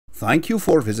Thank you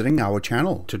for visiting our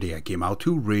channel. Today I came out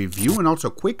to review and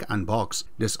also quick unbox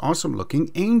this awesome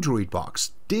looking Android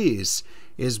box. This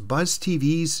is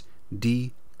BuzzTV's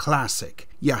Classic.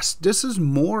 Yes, this is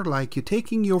more like you're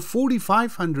taking your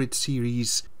 4500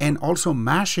 series and also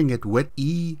mashing it with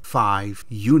E5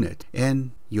 unit,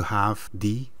 and you have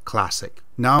the Classic.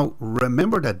 Now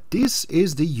remember that this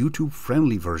is the YouTube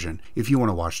friendly version. If you want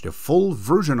to watch the full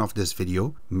version of this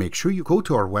video, make sure you go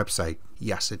to our website.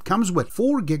 Yes, it comes with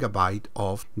 4 GB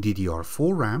of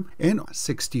DDR4 RAM and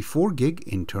 64 GB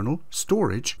internal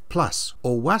storage plus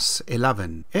OS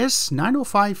 11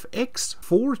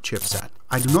 S905X4 chipset.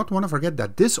 I do not want to forget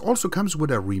that this also comes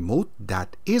with a remote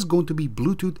that is going to be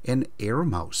Bluetooth and Air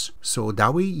mouse. So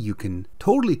that way you can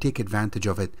totally take advantage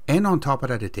of it. And on top of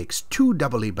that, it takes 2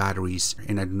 AA batteries.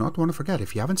 And I do not want to forget,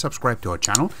 if you haven't subscribed to our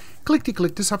channel, click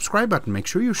the subscribe button. Make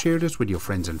sure you share this with your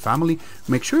friends and family.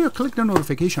 Make sure you click the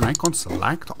notification icon,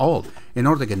 select all, in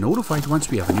order to get notified once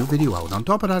we have a new video out. On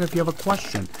top of that, if you have a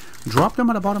question, drop them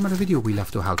at the bottom of the video. We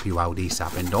love to help you out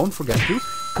ASAP. And don't forget to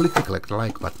click the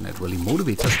like button. It really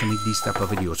motivates us to make these type of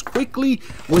videos quickly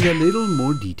with a little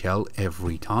more detail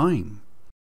every time.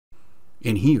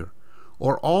 In here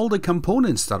are all the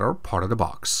components that are part of the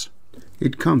box.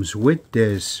 It comes with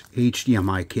this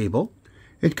HDMI cable.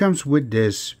 It comes with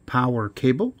this power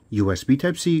cable, USB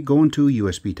Type-C going to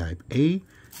USB Type-A.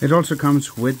 It also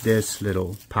comes with this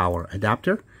little power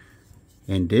adapter.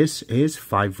 And this is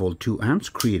 5 volt 2 amps,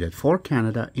 created for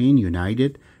Canada and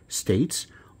United States.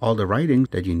 All the writing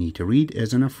that you need to read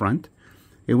is in the front.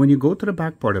 And when you go to the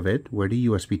back part of it, where the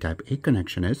USB Type-A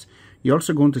connection is, you're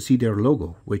also going to see their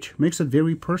logo, which makes it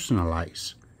very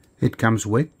personalized. It comes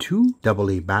with 2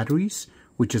 AA batteries,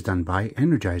 which is done by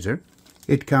Energizer.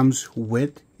 It comes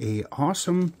with a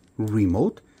awesome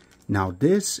remote. Now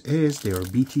this is their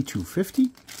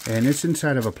BT250, and it's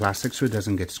inside of a plastic so it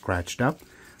doesn't get scratched up.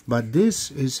 But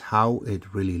this is how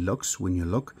it really looks when you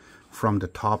look from the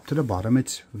top to the bottom.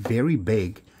 It's very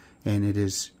big, and it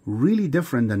is really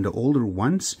different than the older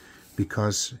ones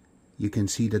because you can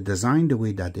see the design, the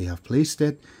way that they have placed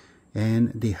it,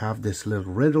 and they have this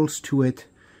little riddles to it.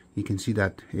 You can see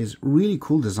that is really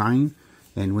cool design.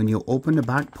 And when you open the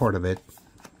back part of it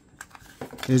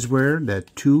is where the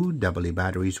 2 AA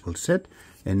batteries will sit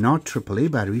and not AAA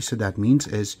batteries. So that means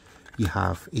is you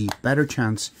have a better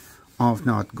chance of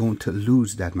not going to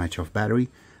lose that much of battery.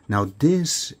 Now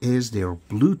this is their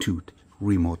Bluetooth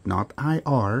remote, not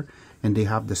IR, and they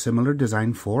have the similar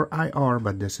design for IR,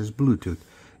 but this is Bluetooth.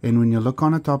 And when you look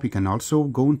on the top, you can also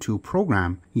go to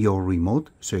program your remote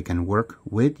so you can work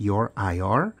with your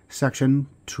IR section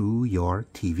through your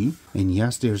TV. And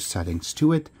yes, there's settings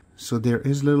to it. So there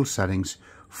is little settings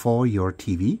for your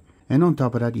TV. And on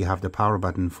top of that, you have the power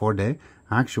button for the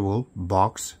actual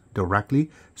box directly,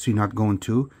 so you're not going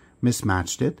to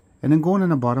mismatch it. And then going on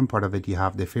the bottom part of it, you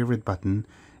have the favorite button,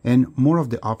 and more of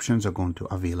the options are going to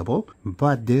available.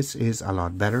 But this is a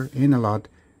lot better and a lot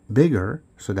bigger,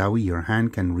 so that way your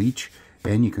hand can reach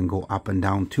and you can go up and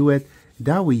down to it.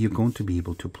 That way you're going to be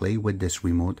able to play with this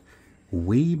remote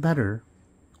way better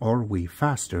or way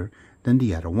faster than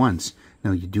the other ones.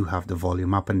 Now you do have the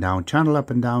volume up and down, channel up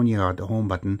and down, you have the home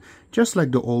button just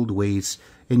like the old ways,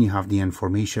 and you have the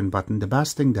information button. The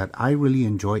best thing that I really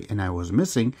enjoy and I was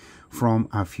missing from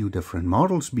a few different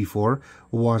models before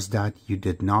was that you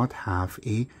did not have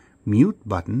a mute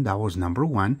button. That was number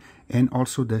 1, and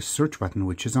also the search button,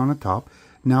 which is on the top.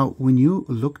 Now when you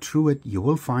look through it, you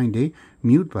will find a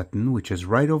mute button, which is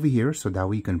right over here, so that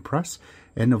way you can press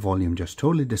and the volume just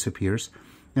totally disappears.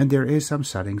 And there is some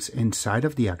settings inside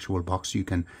of the actual box, you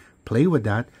can play with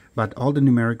that. But all the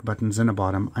numeric buttons in the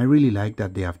bottom, I really like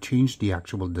that they have changed the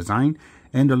actual design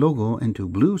and the logo into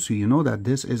blue, so you know that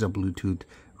this is a Bluetooth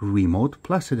remote,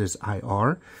 plus it is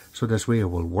IR, so this way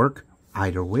it will work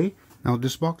either way. Now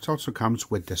this box also comes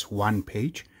with this one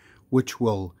page, which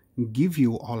will give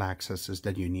you all accesses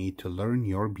that you need to learn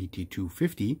your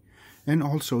BT250 and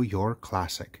also your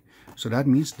Classic. So that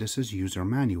means this is user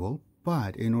manual,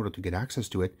 but in order to get access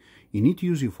to it, you need to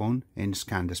use your phone and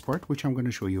scan this part, which I'm going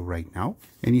to show you right now.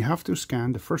 And you have to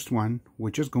scan the first one,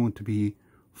 which is going to be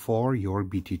for your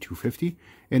BT250,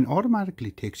 and automatically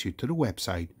takes you to the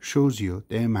website, shows you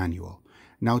the manual.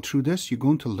 Now through this, you're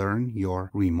going to learn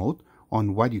your remote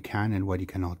on what you can and what you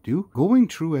cannot do. Going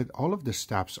through it, all of the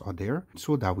steps are there,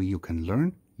 so that way you can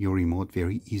learn your remote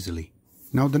very easily.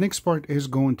 Now the next part is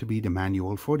going to be the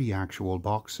manual for the actual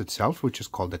box itself, which is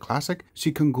called the Classic. So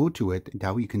you can go to it,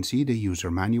 that way you can see the user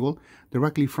manual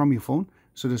directly from your phone.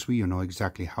 So this way you know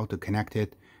exactly how to connect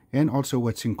it and also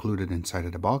what's included inside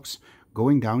of the box.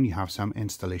 Going down, you have some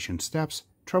installation steps,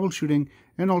 troubleshooting,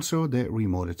 and also the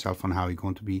remote itself on how you're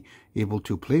going to be able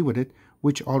to play with it,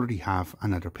 which already have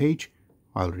another page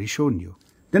I already shown you.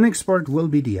 The next part will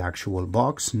be the actual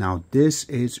box. Now this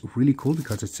is really cool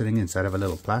because it's sitting inside of a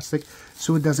little plastic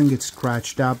so it doesn't get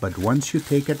scratched up, but once you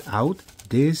take it out,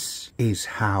 this is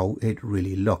how it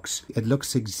really looks. It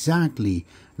looks exactly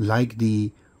like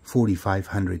the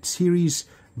 4500 series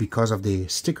because of the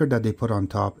sticker that they put on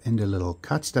top and the little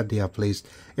cuts that they have placed,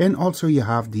 and also you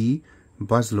have the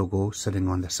Buzz logo sitting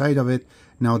on the side of it.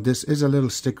 Now this is a little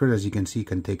sticker, as you can see. You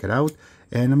can take it out,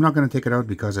 and I'm not going to take it out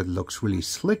because it looks really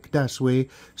slick that way,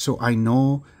 so I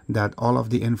know that all of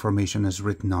the information is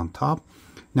written on top.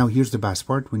 Now here's the best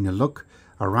part. When you look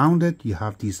around it, you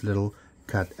have these little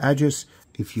cut edges.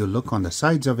 If you look on the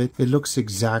sides of it, it looks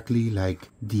exactly like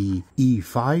the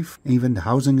E5. Even the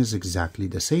housing is exactly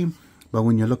the same, but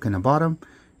when you look in the bottom,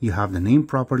 you have the name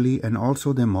properly, and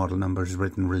also the model number is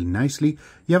written really nicely.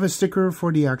 You have a sticker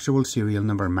for the actual serial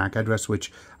number MAC address,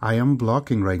 which I am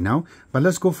blocking right now. But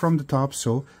let's go from the top.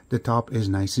 So the top is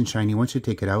nice and shiny. Once you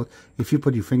take it out, if you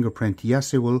put your fingerprint,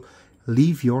 yes, it will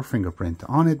leave your fingerprint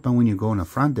on it. But when you go in the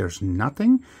front, there's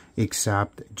nothing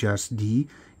except just the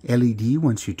LED.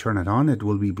 Once you turn it on, it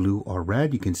will be blue or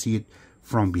red. You can see it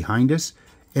from behind us.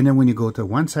 And then when you go to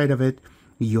one side of it,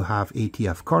 you have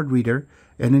ATF card reader,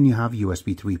 and then you have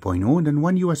USB 3.0 and then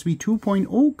one USB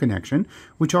 2.0 connection,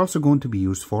 which also going to be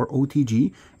used for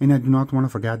OTG. And I do not want to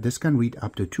forget, this can read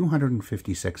up to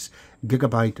 256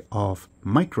 gigabyte of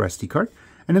micro SD card.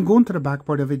 And then going to the back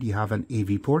part of it, you have an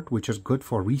AV port, which is good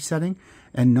for resetting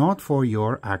and not for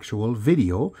your actual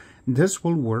video. This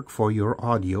will work for your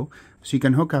audio, so you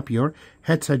can hook up your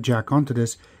headset jack onto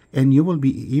this and you will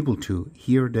be able to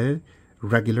hear the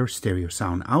regular stereo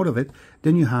sound out of it.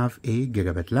 Then you have a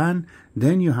gigabit LAN,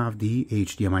 then you have the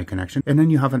HDMI connection, and then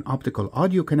you have an optical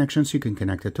audio connection so you can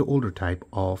connect it to older type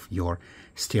of your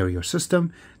stereo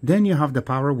system. Then you have the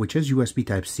power, which is USB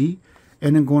type C,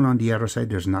 and then going on the other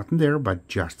side, there's nothing there but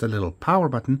just a little power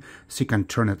button, so you can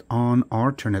turn it on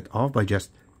or turn it off by just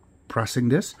pressing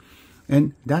this,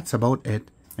 and that's about it.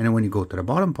 And then when you go to the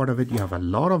bottom part of it, you have a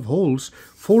lot of holes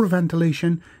for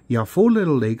ventilation. You have 4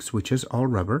 little legs, which is all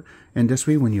rubber. And this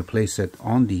way, when you place it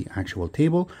on the actual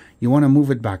table, you want to move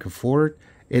it back and forth.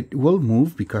 It will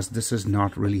move because this does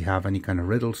not really have any kind of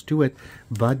riddles to it,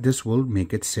 but this will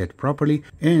make it sit properly.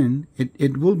 And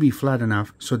it will be flat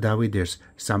enough so that way there's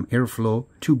some airflow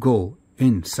to go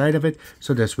inside of it,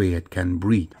 so this way it can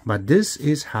breathe. But this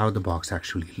is how the box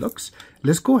actually looks.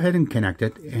 Let's go ahead and connect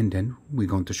it, and then we're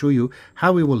going to show you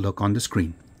how it will look on the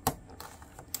screen.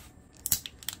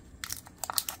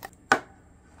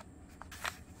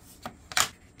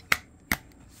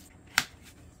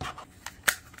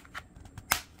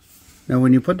 Now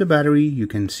when you put the battery, you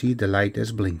can see the light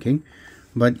is blinking,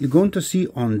 but you're going to see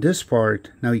on this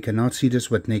part, now you cannot see this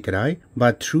with naked eye,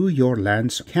 but through your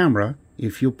lens camera,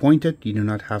 if you point it, you do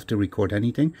not have to record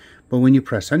anything. But when you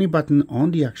press any button on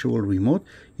the actual remote,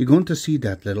 you're going to see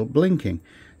that little blinking.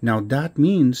 Now that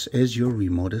means is your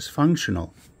remote is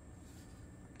functional.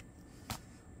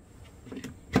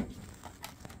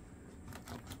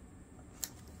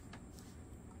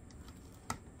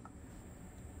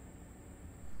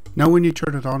 Now when you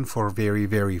turn it on for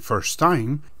very first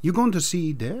time, you're going to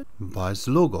see the Buzz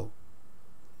logo.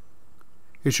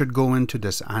 It should go into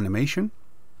this animation.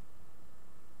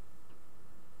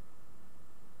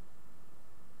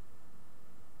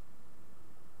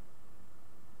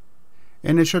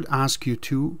 And it should ask you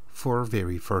to, for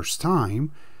very first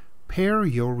time, pair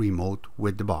your remote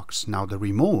with the box. Now the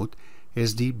remote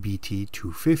is the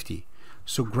BT250.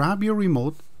 So grab your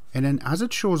remote, and then as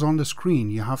it shows on the screen,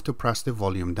 you have to press the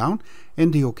volume down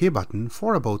and the OK button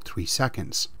for about 3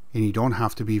 seconds. And you don't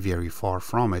have to be very far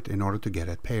from it in order to get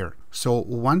it paired. So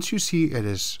once you see it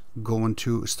is going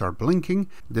to start blinking,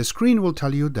 the screen will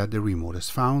tell you that the remote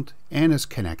is found and is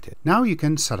connected. Now you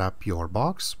can set up your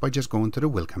box by just going to the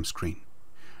welcome screen.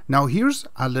 Now here's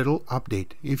a little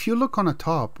update. If you look on the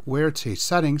top where it says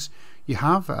settings, you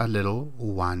have a little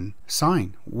one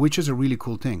sign, which is a really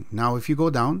cool thing. Now if you go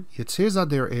down, it says that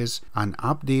there is an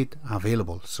update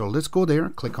available. So let's go there,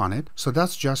 click on it. So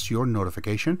that's just your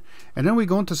notification. And then we're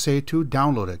going to say to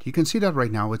download it. You can see that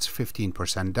right now it's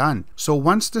 15% done. So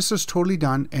once this is totally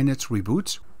done and it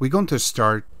reboots, we're going to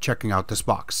start checking out this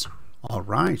box. All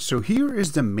right, so here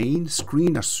is the main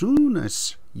screen as soon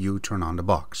as you turn on the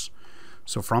box.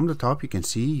 So from the top, you can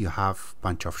see you have a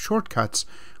bunch of shortcuts,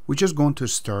 which is going to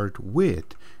start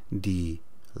with the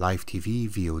live TV,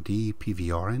 VOD,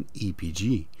 PVR, and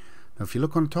EPG. Now, if you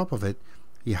look on top of it,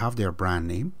 you have their brand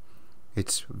name.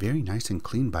 It's very nice and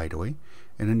clean, by the way.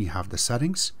 And then you have the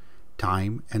settings.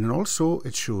 time, and also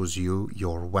it shows you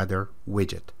your weather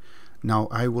widget. Now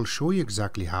I will show you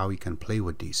exactly how you can play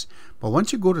with these, but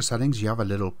once you go to settings, you have a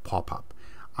little pop-up.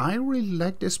 I really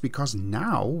like this because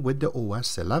now with the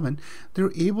OS 11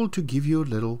 they're able to give you a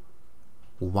little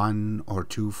 1 or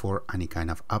 2 for any kind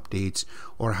of updates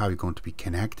or how you're going to be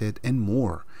connected, and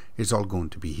more is all going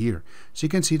to be here. So you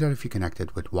can see that if you're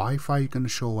connected with Wi-Fi, you're going to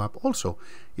show up. Also,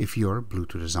 if your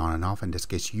Bluetooth is on and off, in this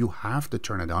case you have to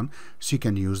turn it on so you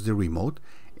can use the remote,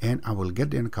 and I will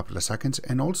get there in a couple of seconds.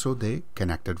 And also the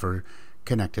connected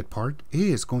part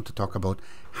is going to talk about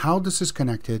how this is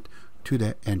connected to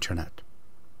the internet.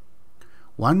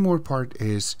 One more part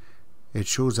is it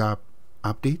shows up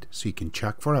update, so you can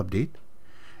check for update,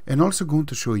 and also going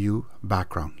to show you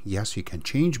background. Yes, you can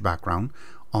change background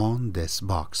on this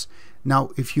box. Now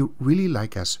if you really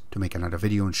like us to make another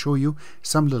video and show you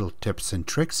some little tips and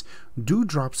tricks, do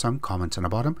drop some comments on the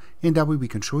bottom, and that way we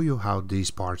can show you how these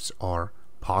parts are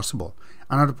possible.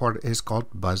 Another part is called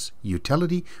Buzz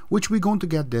Utility, which we're going to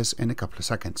get this in a couple of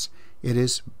seconds. It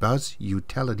is Buzz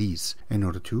Utilities in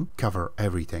order to cover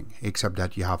everything except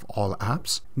that you have all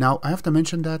apps. Now I have to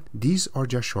mention that these are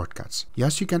just shortcuts.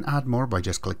 Yes, you can add more by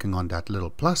just clicking on that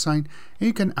little plus sign, and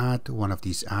you can add one of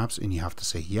these apps and you have to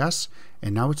say yes,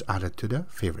 and now it's added to the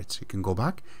favorites. You can go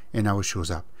back and now it shows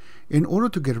up. In order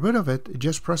to get rid of it,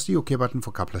 just press the OK button for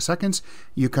a couple of seconds.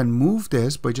 You can move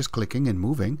this by just clicking and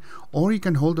moving, or you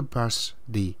can hold and press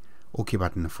the OK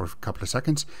button for a couple of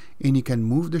seconds and you can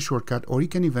move the shortcut, or you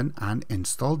can even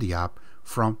uninstall the app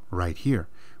from right here.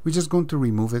 We're just going to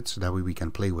remove it so that way we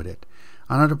can play with it.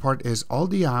 Another part is all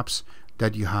the apps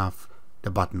that you have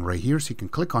the button right here, so you can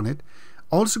click on it.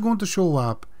 Also going to show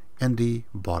up in the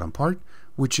bottom part,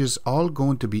 which is all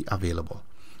going to be available.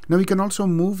 Now you can also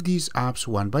move these apps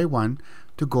one by one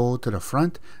to go to the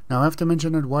front. Now I have to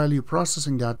mention that while you're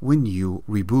processing that, when you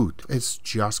reboot, it's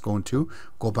just going to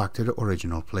go back to the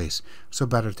original place. So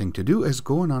better thing to do is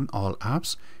go on all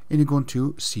apps and you're going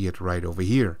to see it right over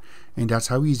here. And that's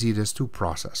how easy it is to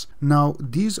process. Now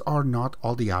these are not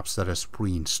all the apps that is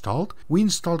pre-installed. We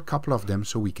installed a couple of them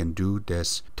so we can do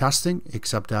this testing,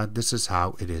 except that this is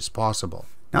how it is possible.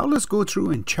 Now let's go through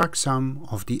and check some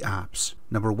of the apps.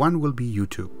 Number one will be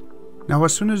YouTube. Now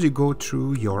as soon as you go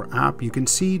through your app, you can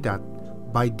see that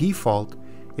by default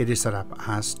it is set up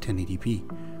as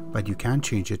 1080p, but you can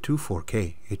change it to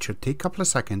 4K. It should take a couple of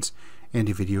seconds and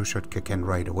the video should kick in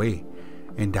right away.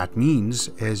 And that means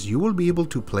is you will be able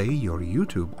to play your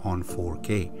YouTube on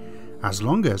 4K. As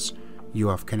long as you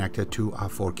have connected to a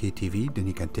 4K TV, then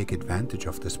you can take advantage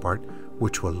of this part,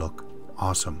 which will look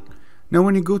awesome. Now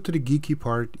when you go to the geeky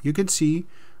part, you can see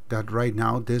that right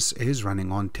now this is running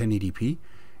on 1080p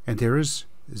and there is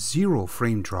 0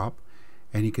 frame drop,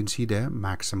 and you can see the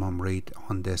maximum rate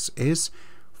on this is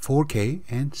 4K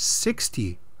and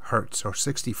 60 Hertz or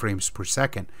 60 frames per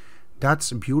second.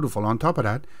 That's beautiful. On top of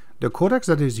that, the codecs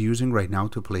that is using right now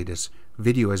to play this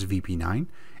video is VP9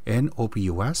 and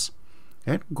OPUS,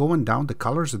 and going down the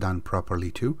colors are done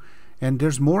properly too. And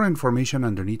there's more information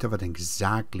underneath of it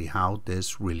exactly how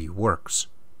this really works.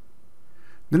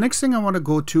 The next thing I want to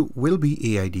go to will be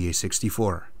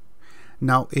AIDA64.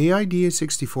 Now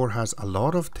AIDA64 has a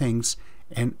lot of things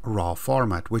in RAW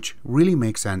format, which really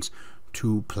makes sense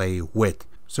to play with.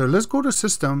 So let's go to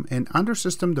System, and under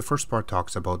System the first part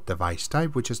talks about device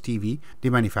type, which is TV. The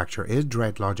manufacturer is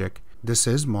DreadLogic. This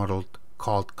is modeled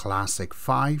called Classic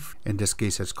 5. In this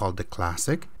case it's called the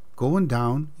Classic. Going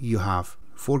down you have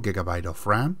 4 GB of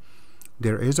RAM.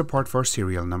 There is a part for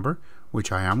serial number,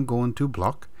 which I am going to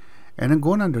block, and I'm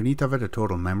going underneath of it a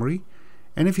total memory.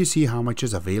 And if you see how much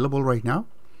is available right now,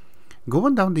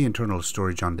 going down the internal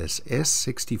storage on this is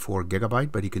 64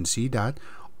 GB, but you can see that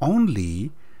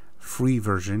only free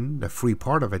version, the free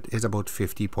part of it, is about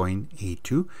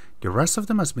 50.82. The rest of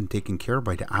them has been taken care of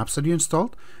by the apps that you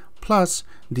installed, plus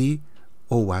the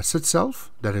OS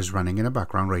itself that is running in the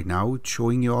background right now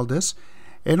showing you all this.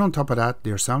 And on top of that,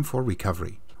 there's some for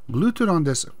recovery. Bluetooth on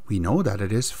this, we know that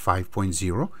it is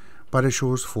 5.0, but it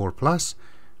shows 4+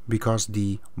 because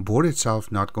the board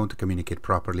itself not going to communicate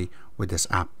properly with this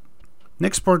app.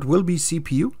 Next part will be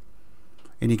CPU,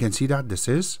 and you can see that this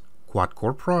is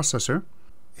quad-core processor.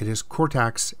 It is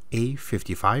Cortex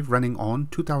A55 running on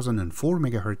 2004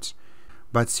 MHz,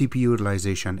 but CPU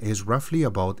utilization is roughly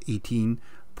about 18%.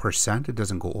 It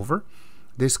doesn't go over.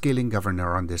 The scaling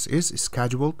governor on this is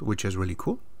scheduled, which is really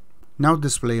cool. Now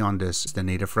display on this, the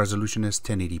native resolution is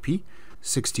 1080p,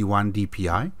 61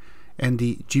 dpi, And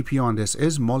the GPU on this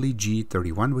is Mali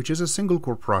G31, which is a single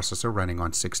core processor running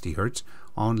on 60 Hz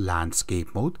on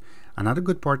landscape mode. Another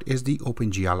good part is the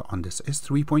OpenGL on this is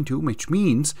 3.2, which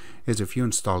means is if you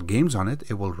install games on it,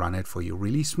 it will run it for you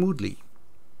really smoothly.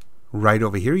 Right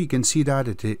over here, you can see that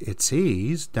it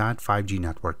says that 5G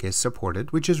network is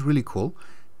supported, which is really cool.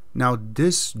 Now,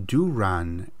 this do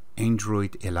run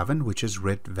Android 11, which is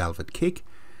Red Velvet Cake,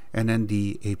 and then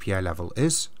the API level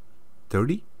is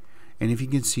 30. And if you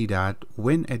can see that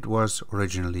when it was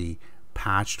originally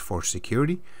patched for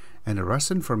security, and the rest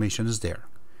information is there.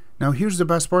 Now, here's the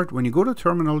best part. When you go to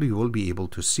terminal, you will be able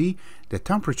to see the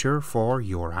temperature for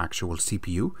your actual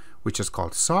CPU, which is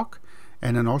called SOC,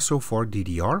 and then also for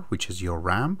DDR, which is your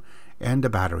RAM, and the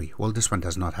battery. Well, this one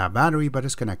does not have battery, but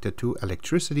it's connected to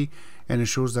electricity, and it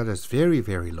shows that it's very,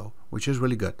 very low, which is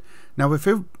really good. Now, if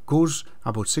it goes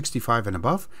about 65 and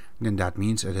above, then that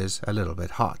means it is a little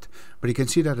bit hot. But you can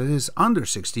see that it is under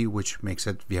 60, which makes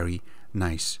it very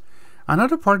nice.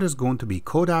 Another part is going to be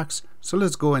codecs, so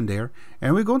let's go in there,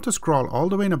 and we're going to scroll all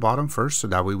the way in the bottom first, so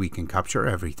that way we can capture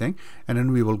everything, and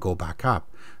then we will go back up.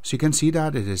 So you can see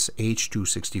that it is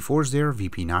H264s there,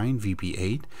 VP9,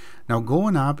 VP8. Now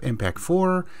going up,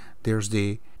 MPEG-4, there's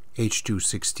the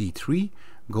H263.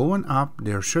 Going up,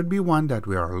 there should be one that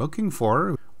we are looking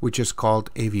for, which is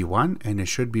called AV1, and it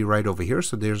should be right over here.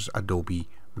 So there's Adobe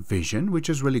Vision, which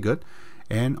is really good,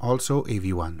 and also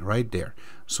AV1 right there.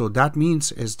 So that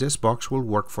means is this box will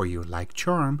work for you like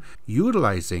charm,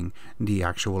 utilizing the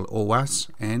actual OS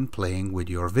and playing with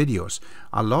your videos.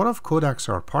 A lot of codecs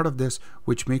are part of this,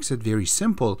 which makes it very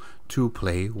simple to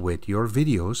play with your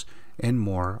videos and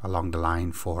more along the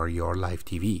line for your live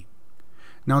TV.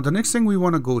 Now the next thing we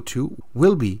want to go to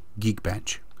will be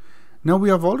Geekbench. Now we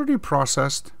have already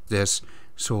processed this,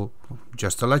 so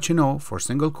just to let you know, for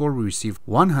single core we received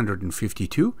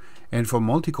 152, and for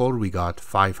multi-core we got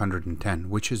 510,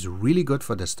 which is really good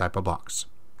for this type of box.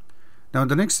 Now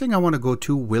the next thing I want to go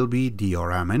to will be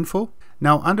DRM info.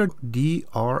 Now under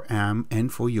DRM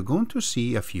info, you're going to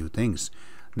see a few things.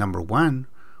 Number one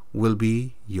will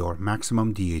be your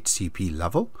maximum DHCP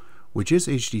level, which is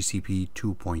HDCP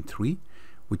 2.3,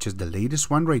 which is the latest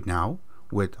one right now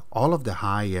with all of the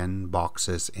high-end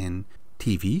boxes in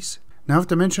TVs. Now I have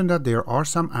to mention that there are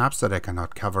some apps that I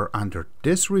cannot cover under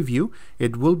this review.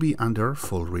 It will be under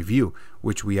full review,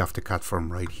 which we have to cut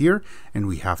from right here, and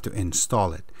we have to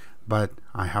install it. But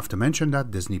I have to mention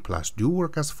that Disney Plus do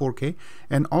work as 4K,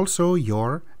 and also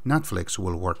your Netflix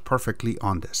will work perfectly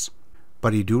on this.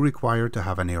 But you do require to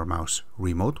have an Air Mouse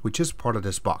remote, which is part of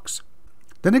this box.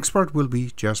 The next part will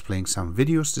be just playing some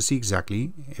videos to see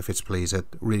exactly if it plays it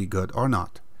really good or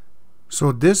not.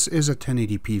 So this is a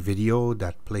 1080p video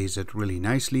that plays it really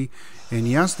nicely, and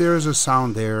yes, there is a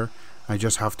sound there. I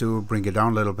just have to bring it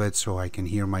down a little bit so I can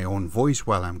hear my own voice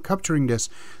while I'm capturing this.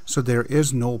 So there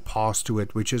is no pause to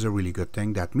it, which is a really good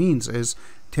thing. That means is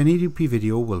 1080p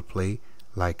video will play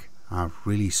like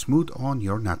really smooth on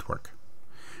your network.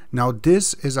 Now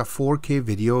this is a 4K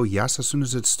video. Yes, as soon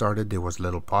as it started there was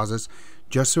little pauses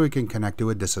just so we can connect to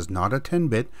it. This is not a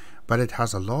 10-bit, but it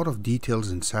has a lot of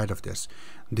details inside of this.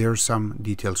 There's some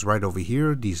details right over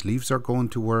here. These leaves are going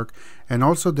to work, and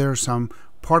also there's some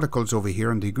particles over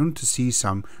here, and they're going to see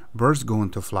some birds going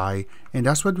to fly, and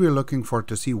that's what we're looking for,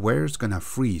 to see where it's gonna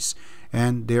freeze.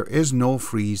 And there is no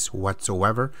freeze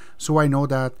whatsoever, so I know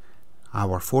that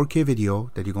our 4K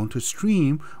video that you're going to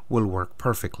stream will work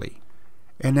perfectly.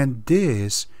 And then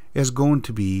this is going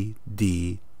to be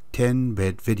the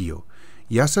 10-bit video.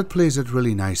 Yes, it plays it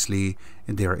really nicely,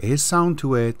 and there is sound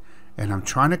to it, and I'm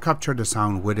trying to capture the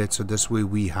sound with it, so this way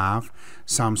we have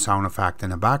some sound effect in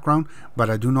the background, but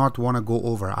I do not want to go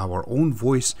over our own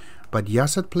voice. But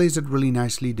yes, it plays it really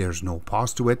nicely. There's no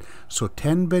pause to it, so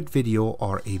 10-bit video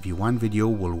or AV1 video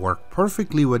will work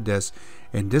perfectly with this,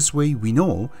 and this way we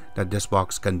know that this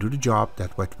box can do the job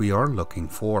that what we are looking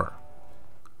for.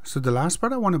 So the last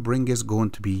part I want to bring is going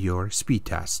to be your speed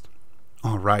test.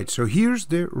 Alright, so here's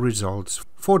the results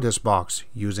for this box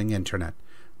using internet.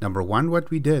 Number one,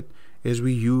 what we did is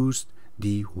we used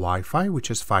the Wi-Fi, which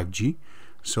is 5G.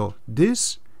 So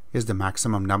this is the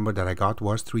maximum number that I got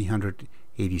was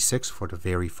 386 for the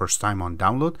very first time on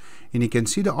download. And you can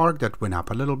see the arc that went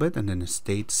up a little bit and then it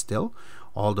stayed still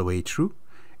all the way through.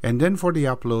 And then for the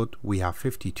upload, we have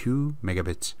 52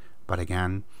 megabits. But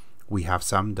again, we have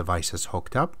some devices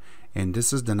hooked up, and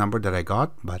this is the number that I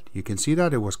got, but you can see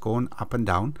that it was going up and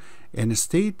down, and it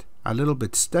stayed a little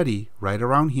bit steady right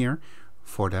around here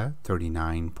for the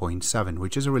 39.7,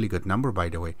 which is a really good number, by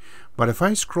the way. But if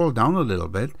I scroll down a little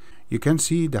bit, you can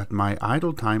see that my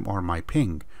idle time or my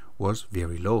ping was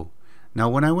very low. Now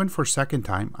when I went for second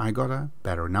time, I got a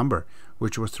better number,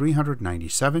 which was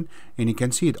 397, and you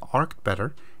can see it arced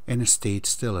better and it stayed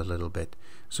still a little bit.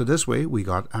 So this way we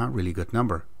got a really good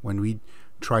number. When we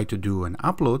try to do an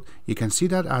upload, you can see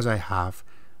that as I have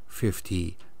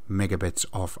 50 megabits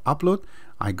of upload,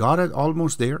 I got it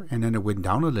almost there, and then it went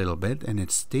down a little bit and it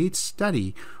stayed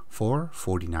steady for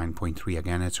 49.3.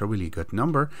 Again, it's a really good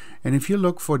number. And if you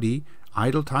look for the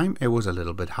idle time, it was a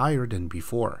little bit higher than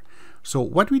before. So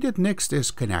what we did next is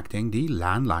connecting the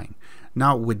landline.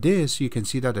 Now with this, you can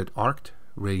see that it arced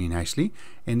really nicely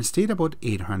and stayed about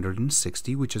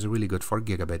 860, which is really good for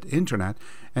gigabit internet,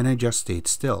 and it just stayed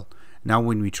still. Now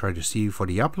when we try to see for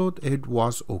the upload, it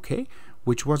was okay,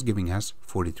 which was giving us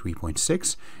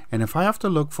 43.6, and if I have to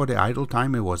look for the idle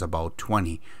time, it was about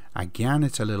 20. Again,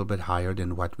 it's a little bit higher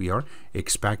than what we are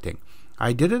expecting.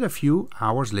 I did it a few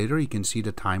hours later. You can see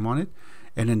the time on it,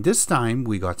 and in this time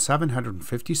we got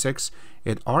 756.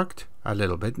 It arced a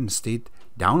little bit and stayed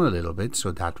down a little bit,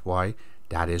 so that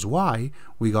is why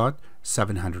we got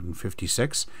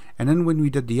 756. And then when we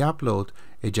did the upload,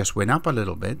 it just went up a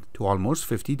little bit to almost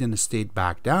 50, then it stayed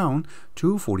back down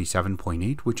to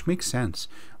 47.8, which makes sense.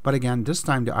 But again, this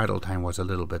time the idle time was a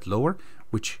little bit lower,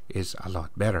 which is a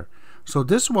lot better. So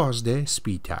this was the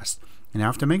speed test, and I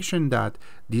have to mention that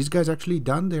these guys actually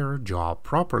done their job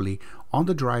properly on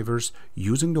the drivers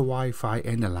using the Wi-Fi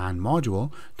and the LAN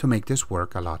module to make this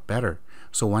work a lot better.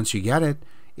 So once you get it,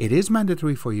 it is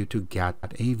mandatory for you to get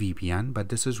a VPN, but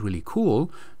this is really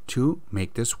cool to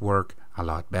make this work a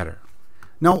lot better.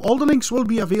 Now all the links will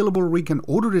be available where you can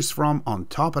order this from. On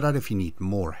top of that, if you need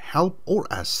more help or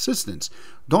assistance,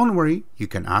 don't worry, you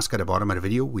can ask at the bottom of the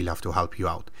video. We'll have to help you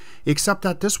out. Except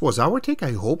that this was our take.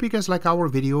 I hope you guys like our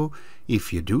video.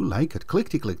 If you do like it, click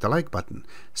the like button,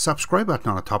 subscribe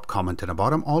button on the top, comment at the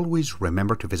bottom. Always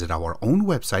remember to visit our own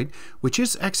website, which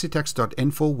is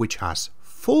exitex.info, which has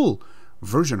full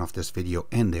version of this video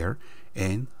in there.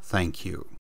 And thank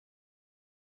you.